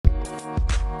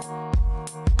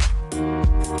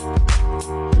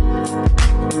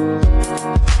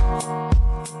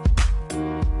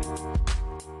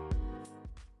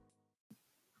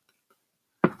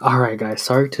Alright guys,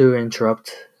 sorry to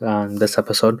interrupt this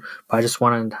episode, but I just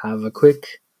wanted to have a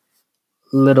quick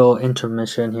little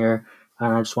intermission here,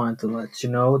 and I just wanted to let you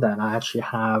know that I actually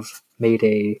have made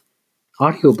a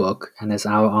audiobook and it's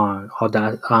out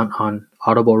on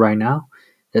Audible right now.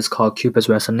 It's called Cupid's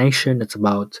Resignation. It's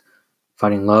about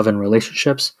finding love and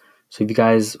relationships. So if you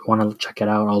guys want to check it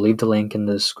out, I'll leave the link in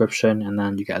the description and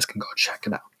then you guys can go check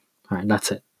it out. Alright,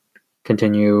 that's it.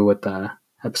 Continue with the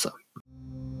episode.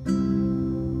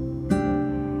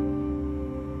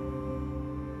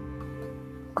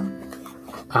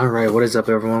 Alright, what is up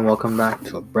everyone? Welcome back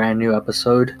to a brand new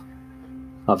episode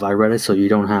of I Read It So You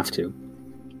Don't Have To.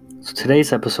 So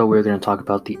today's episode we're going to talk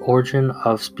about the origin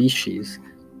of species,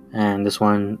 and this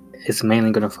one is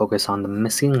mainly going to focus on the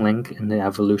missing link in the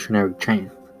evolutionary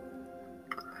chain.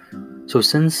 So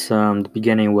since the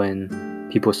beginning, when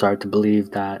people started to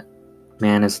believe that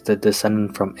man is the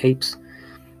descendant from apes,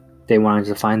 they wanted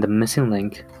to find the missing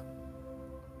link,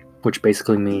 which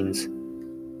basically means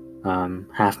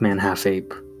half man, half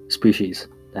ape species,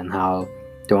 and how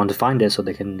they want to find it so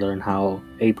they can learn how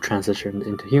ape transitioned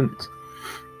into humans.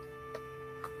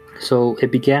 So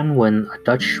it began when a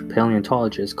Dutch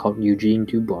paleontologist called Eugene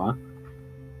Dubois,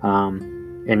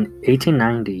 in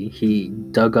 1890, he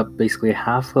dug up basically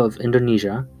half of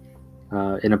Indonesia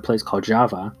in a place called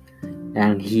Java,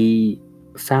 and he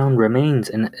found remains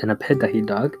in a pit that he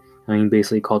dug, and he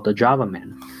basically called the Java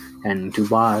Man. And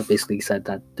Dubois basically said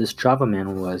that this Java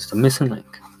Man was the missing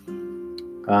link.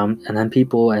 And then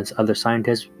people and other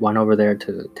scientists went over there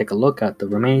to take a look at the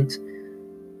remains.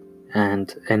 And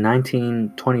in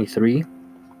 1923,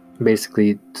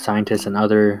 basically scientists and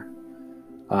other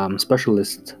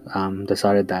specialists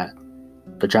decided that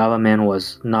the Java Man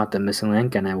was not the missing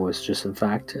link, and it was just in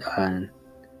fact a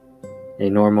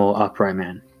normal upright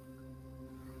man.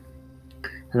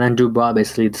 And then Dubois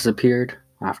basically disappeared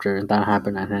after that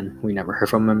happened, and then we never heard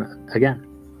from him again.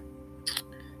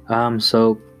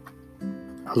 So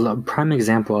a prime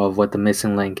example of what the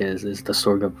missing link is the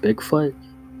story of Bigfoot,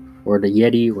 or the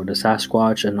Yeti, or the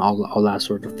Sasquatch, and all that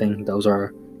sort of thing. Those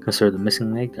are considered the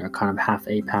missing link. They're kind of half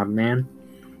ape, half man.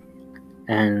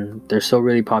 And they're still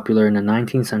really popular in the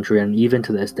 19th century and even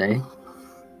to this day.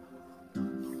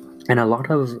 And a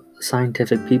lot of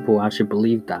scientific people actually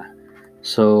believe that.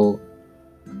 So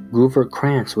Grover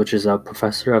Krantz, which is a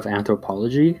professor of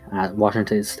anthropology at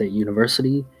Washington State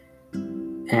University,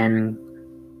 and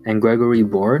Gregory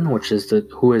Bourne, who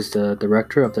is the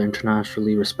director of the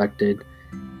internationally respected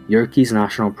Yerkes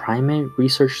National Primate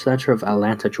Research Center of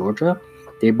Atlanta, Georgia,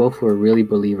 they both were really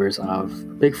believers of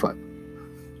Bigfoot.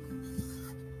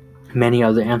 Many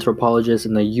other anthropologists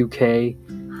in the UK,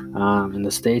 in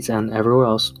the States, and everywhere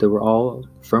else, they were all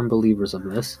firm believers of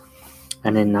this.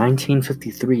 And in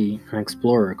 1953, an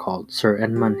explorer called Sir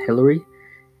Edmund Hillary,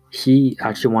 he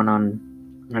actually went on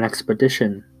an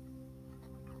expedition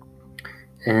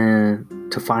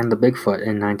to find the Bigfoot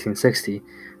in 1960,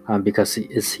 because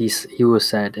he was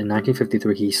said in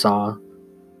 1953 he saw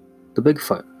the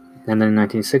Bigfoot, and then in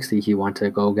 1960 he wanted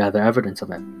to go gather evidence of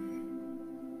it.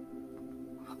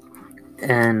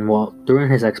 And during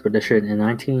his expedition in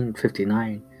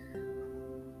 1959,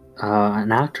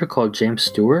 an actor called James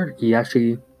Stewart, he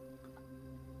actually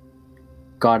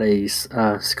got a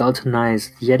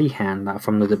skeletonized Yeti hand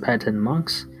from the Tibetan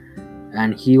monks,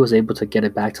 and he was able to get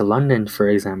it back to London for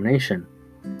examination.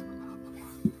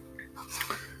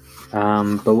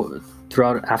 But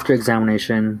after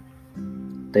examination,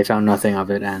 they found nothing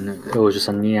of it, and it was just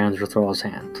a Neanderthal's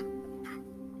hand.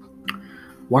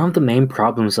 One of the main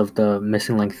problems of the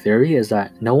missing link theory is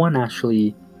that no one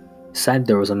actually said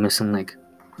there was a missing link.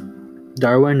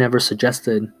 Darwin never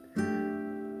suggested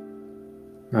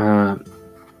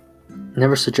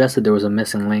there was a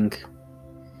missing link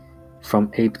from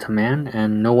ape to man,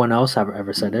 and no one else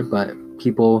ever said it, but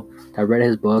people that read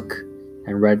his book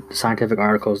and read scientific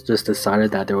articles just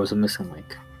decided that there was a missing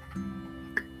link.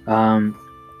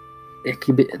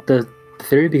 The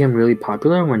theory became really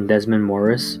popular when Desmond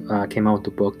Morris came out with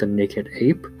the book The Naked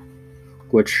Ape,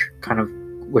 which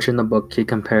in the book he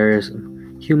compares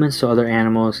humans to other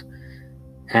animals,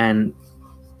 and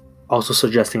also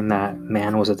suggesting that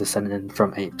man was a descendant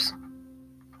from apes.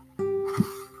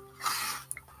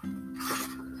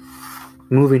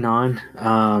 Moving on,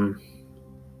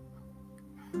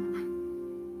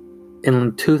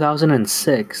 in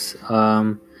 2006,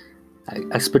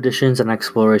 expeditions and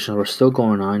explorations were still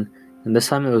going on, and this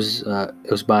time it was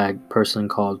by a person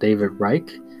called David Reich.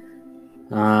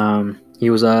 He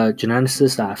was a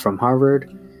geneticist from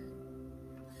Harvard,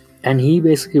 and he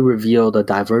basically revealed a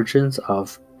divergence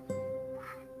of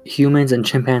humans and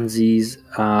chimpanzees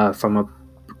from a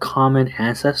common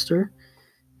ancestor,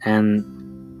 and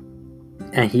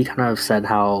he kind of said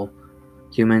how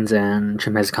humans and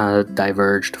chimpanzees kind of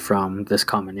diverged from this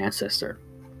common ancestor.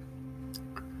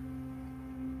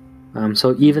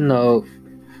 So even though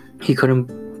he couldn't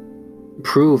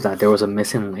prove that there was a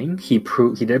missing link, he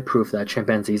did prove that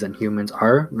chimpanzees and humans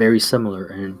are very similar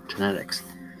in genetics.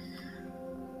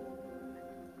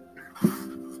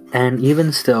 And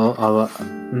even still,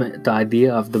 the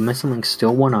idea of the missing link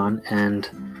still went on, and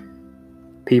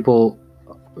people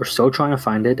were still trying to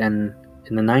find it. And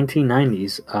in the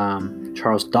 1990s,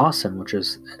 Charles Dawson,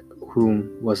 who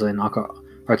was an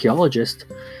archaeologist,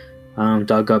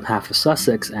 dug up half of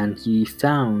Sussex, and he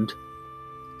found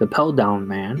the Peldown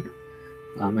man,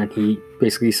 and he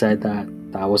basically said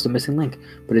that was the missing link.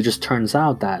 But it just turns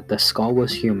out that the skull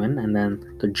was human, and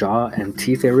then the jaw and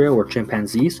teeth area were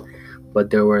chimpanzees, but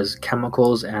there was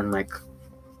chemicals and like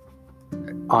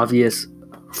obvious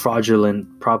fraudulent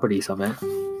properties of it.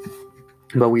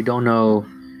 But we don't know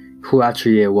who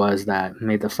actually it was that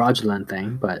made the fraudulent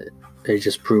thing, but it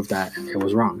just proved that it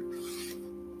was wrong.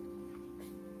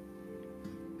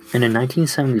 And in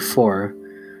 1974,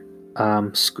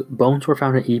 bones were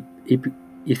found in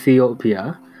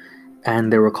Ethiopia,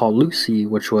 and they were called Lucy,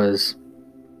 which was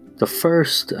the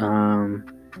first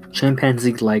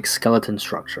chimpanzee-like skeleton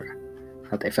structure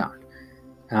that they found.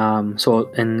 So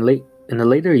in the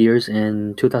later years,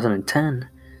 in 2010,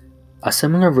 a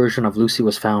similar version of Lucy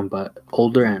was found, but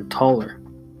older and taller.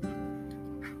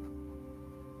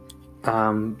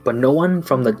 But no one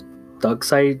from the dug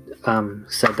site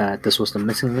said that this was the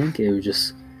missing link. It was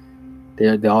just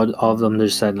all of them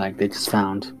just said like they just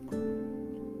found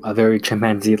a very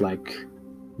chimpanzee-like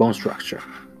bone structure.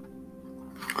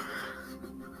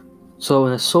 So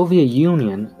in the Soviet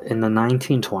Union in the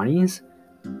 1920s,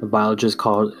 a biologist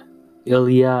called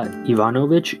Ilya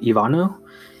Ivanovich Ivanov,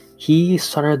 he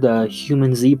started the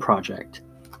Human Z Project.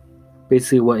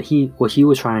 Basically, what he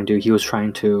was trying to do, he was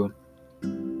trying to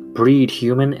breed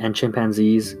human and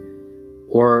chimpanzees,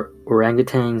 or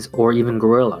orangutans, or even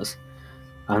gorillas.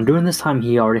 During this time,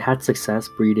 he already had success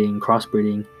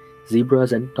crossbreeding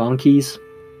zebras and donkeys,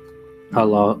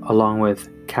 along with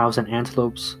cows and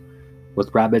antelopes,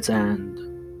 with rabbits and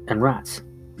rats.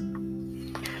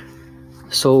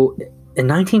 So in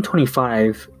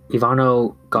 1925,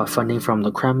 Ivano got funding from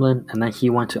the Kremlin, and then he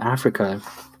went to Africa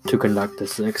to conduct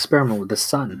this experiment with the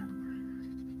sun.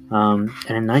 And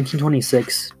in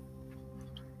 1926,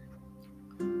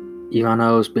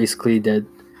 Ivanos basically did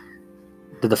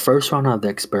the first round of the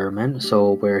experiment,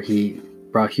 so where he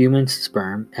brought human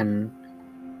sperm and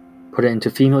put it into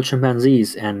female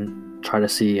chimpanzees and tried to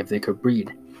see if they could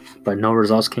breed. But no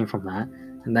results came from that.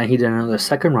 And then he did another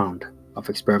second round of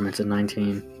experiments around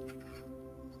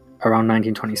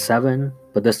 1927,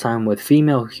 but this time with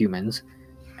female humans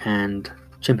and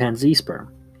chimpanzee sperm.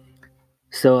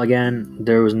 Still, again,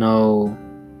 there was no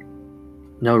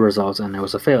results, and it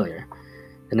was a failure.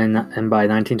 And by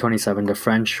 1927, the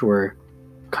French were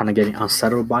kind of getting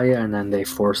unsettled by it, and then they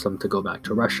forced them to go back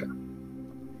to Russia.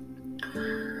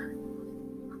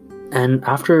 And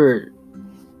after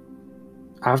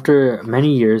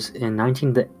many years, in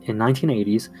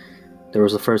 1980s, there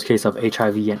was the first case of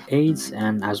HIV and AIDS,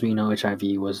 and as we know,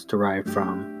 HIV was derived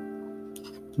from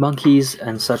monkeys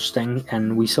and such thing,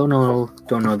 and we still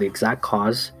don't know the exact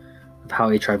cause of how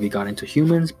HIV got into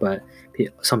humans, but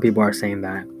some people are saying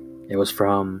that it was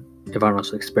from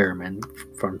Ivanov's experiment,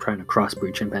 from trying to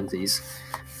crossbreed chimpanzees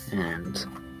and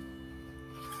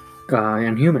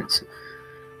humans.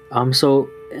 So,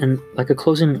 in like a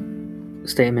closing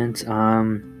statement,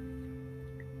 in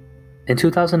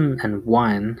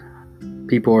 2001,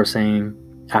 people were saying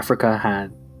Africa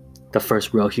had the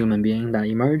first real human being that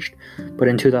emerged, but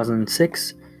in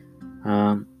 2006,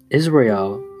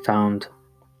 Israel found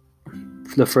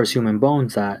the first human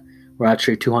bones that were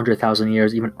actually 200,000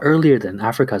 years even earlier than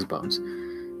Africa's bones.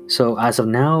 So as of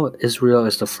now, Israel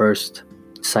is the first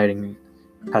sighting,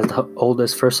 has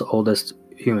the first oldest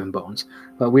human bones.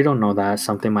 But we don't know that.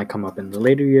 Something might come up in the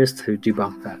later years to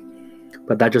debunk that.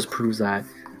 But that just proves that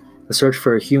the search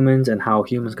for humans and how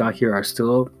humans got here are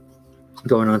still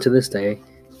going on to this day.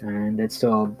 And it's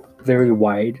still a very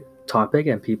wide topic,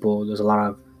 and there's a lot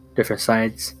of different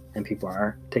sides, and people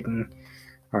are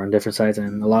on different sides,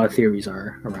 and a lot of theories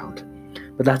are around.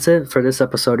 But that's it for this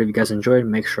episode. If you guys enjoyed,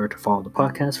 make sure to follow the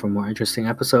podcast for more interesting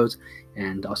episodes,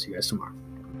 and I'll see you guys tomorrow.